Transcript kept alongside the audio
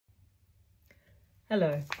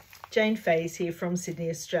Hello, Jane Fays here from Sydney,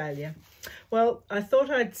 Australia. Well, I thought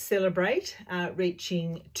I'd celebrate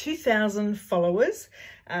reaching 2,000 followers.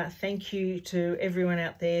 Thank you to everyone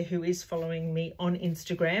out there who is following me on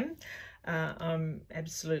Instagram. I'm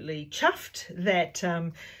absolutely chuffed that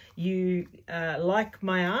you like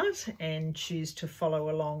my art and choose to follow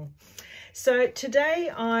along. So today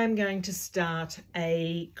I'm going to start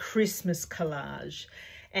a Christmas collage.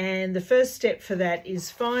 And the first step for that is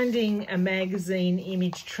finding a magazine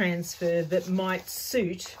image transfer that might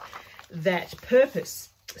suit that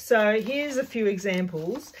purpose. So here's a few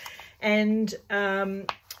examples, and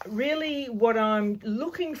really what I'm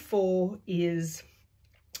looking for is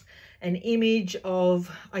an image of,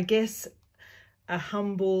 I guess, a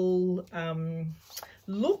humble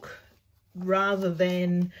look rather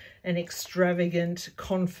than an extravagant,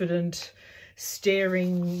 confident,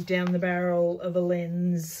 staring down the barrel of a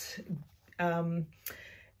lens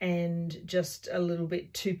and just a little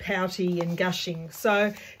bit too pouty and gushing.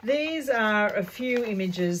 So these are a few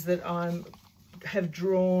images that I have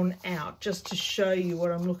drawn out just to show you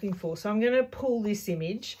what I'm looking for. So I'm going to pull this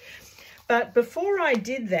image, but before I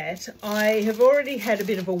did that, I have already had a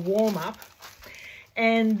bit of a warm-up,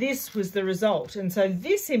 and this was the result. And so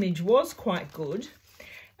this image was quite good.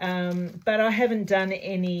 But I haven't done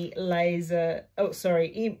any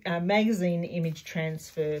magazine image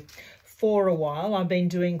transfer for a while. I've been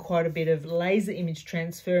doing quite a bit of laser image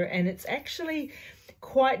transfer, and it's actually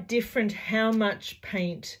quite different how much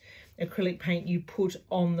paint, acrylic paint, you put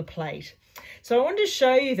on the plate. So I wanted to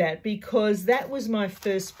show you that because that was my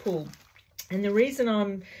first pull. And the reason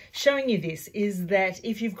I'm showing you this is that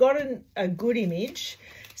if you've got a good image,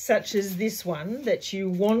 such as this one, that you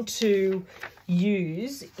want to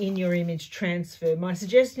use in your image transfer, my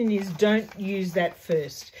suggestion is don't use that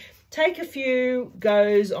first. Take a few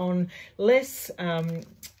goes on less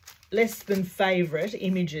than favorite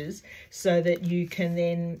images so that you can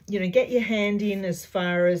then, get your hand in as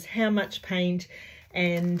far as how much paint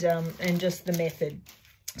and just the method.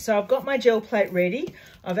 So I've got my gel plate ready.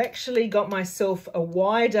 I've actually got myself a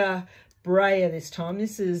wider brayer this time.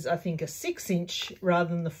 This is, I think, a 6-inch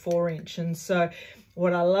rather than the 4-inch. And so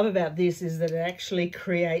what I love about this is that it actually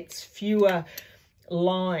creates fewer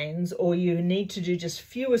lines, or you need to do just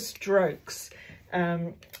fewer strokes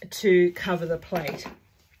to cover the plate.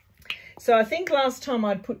 So I think last time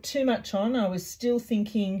I'd put too much on. I was still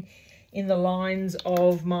thinking in the lines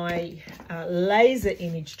of my laser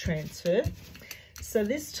image transfer. So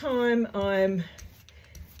this time I'm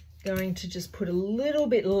going to just put a little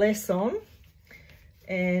bit less on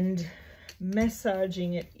and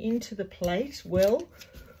massaging it into the plate well.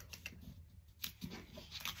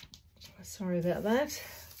 Sorry about that.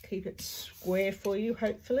 Keep it square for you,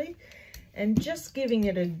 hopefully. And just giving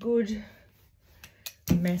it a good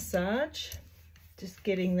massage. Just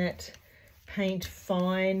getting that paint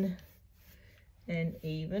fine and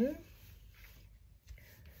even.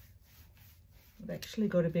 I've actually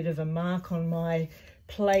got a bit of a mark on my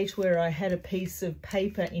plate where I had a piece of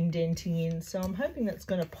paper indenting in, so I'm hoping that's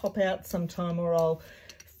going to pop out sometime, or I'll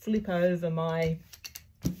flip over my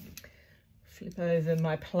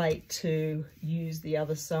plate to use the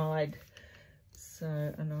other side. So,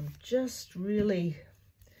 and I'm just really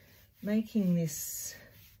making this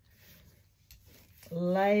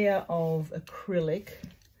layer of acrylic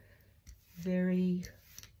very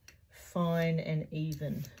fine and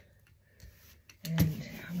even. And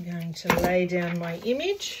I'm going to lay down my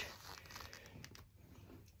image.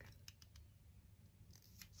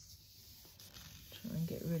 Try and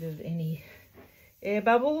get rid of any air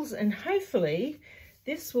bubbles, and hopefully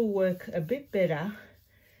this will work a bit better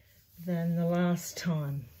than the last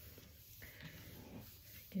time.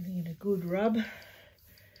 Giving it a good rub.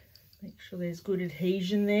 Make sure there's good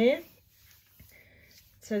adhesion there.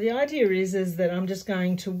 So the idea is that I'm just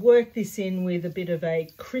going to work this in with a bit of a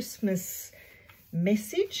Christmas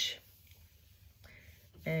message,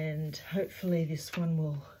 and hopefully this one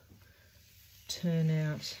will turn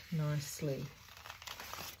out nicely.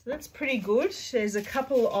 So that's pretty good. There's a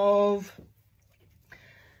couple of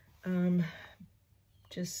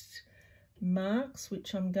just marks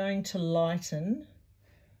which I'm going to lighten.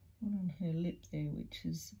 One on her lip there, which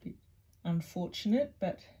is a bit unfortunate,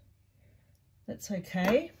 but that's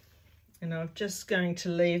okay. And I'm just going to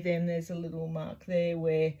leave them. There's a little mark there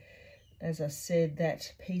where, as I said,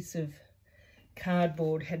 that piece of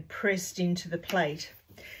cardboard had pressed into the plate.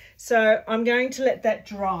 So I'm going to let that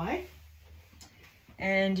dry.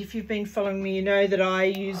 And if you've been following me, you know that I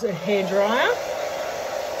use a hairdryer.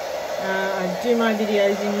 I do my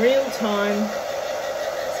videos in real time.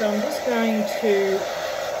 So I'm just going to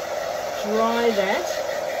dry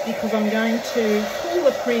that because I'm going to pull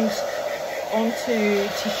the print onto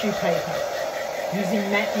tissue paper using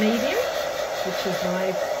matte medium, which is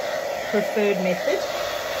my preferred method.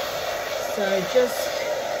 So just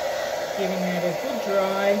giving that a good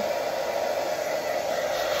dry,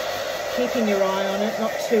 keeping your eye on it,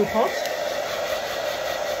 not too hot.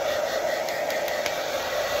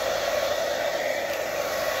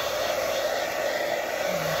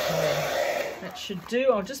 Okay, that should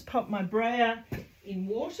do. I'll just pop my brayer in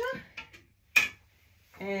water,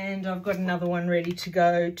 and I've got another one ready to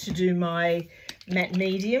go to do my matte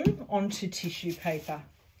medium onto tissue paper.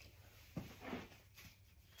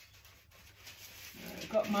 I've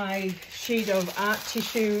got my sheet of art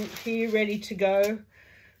tissue here ready to go,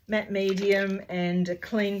 matte medium and a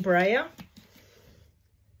clean brayer,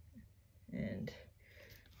 and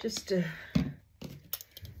just a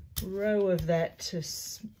row of that to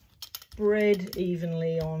spread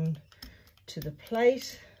evenly on to the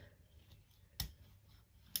plate.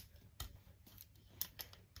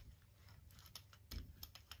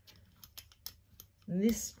 And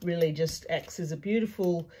this really just acts as a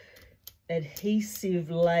beautiful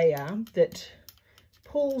adhesive layer that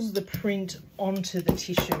pulls the print onto the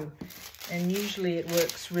tissue, and usually it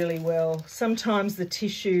works really well. Sometimes the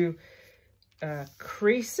tissue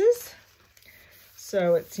creases,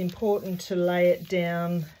 so it's important to lay it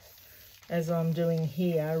down as I'm doing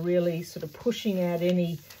here, really sort of pushing out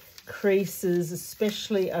any creases,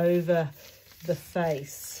 especially over the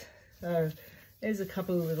face. So there's a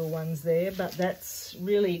couple of little ones there, but that's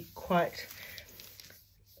really quite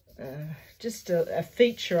just a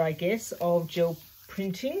feature, I guess, of gel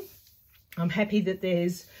printing. I'm happy that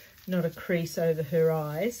there's not a crease over her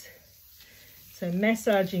eyes. So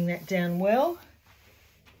massaging that down well.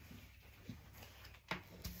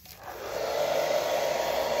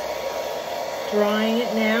 Drying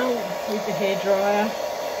it now with the hairdryer.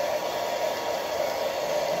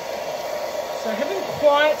 So I haven't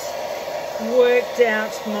quite worked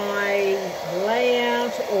out my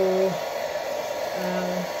layout or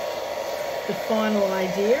the final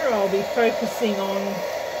idea. I'll be focusing on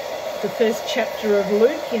the first chapter of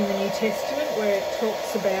Luke in the New Testament, where it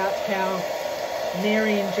talks about how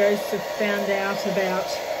Mary and Joseph found out about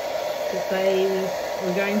that they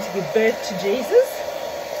were going to give birth to Jesus.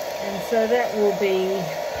 And so that will be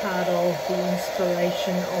part of the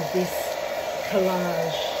inspiration of this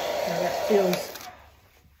collage. So that feels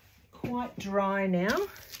quite dry now,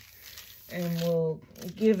 and we'll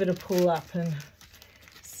give it a pull up and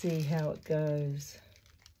see how it goes.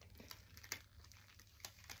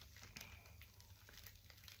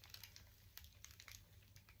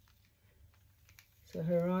 So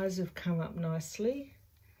her eyes have come up nicely.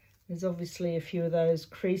 There's obviously a few of those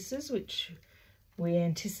creases which we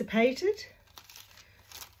anticipated,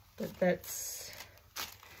 but that's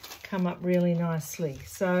come up really nicely.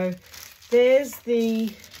 So there's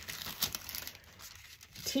the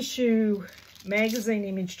tissue magazine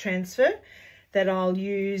image transfer that I'll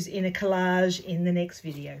use in a collage in the next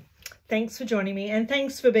video. Thanks for joining me, and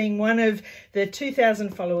thanks for being one of the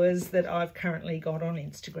 2,000 followers that I've currently got on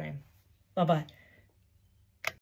Instagram. Bye-bye.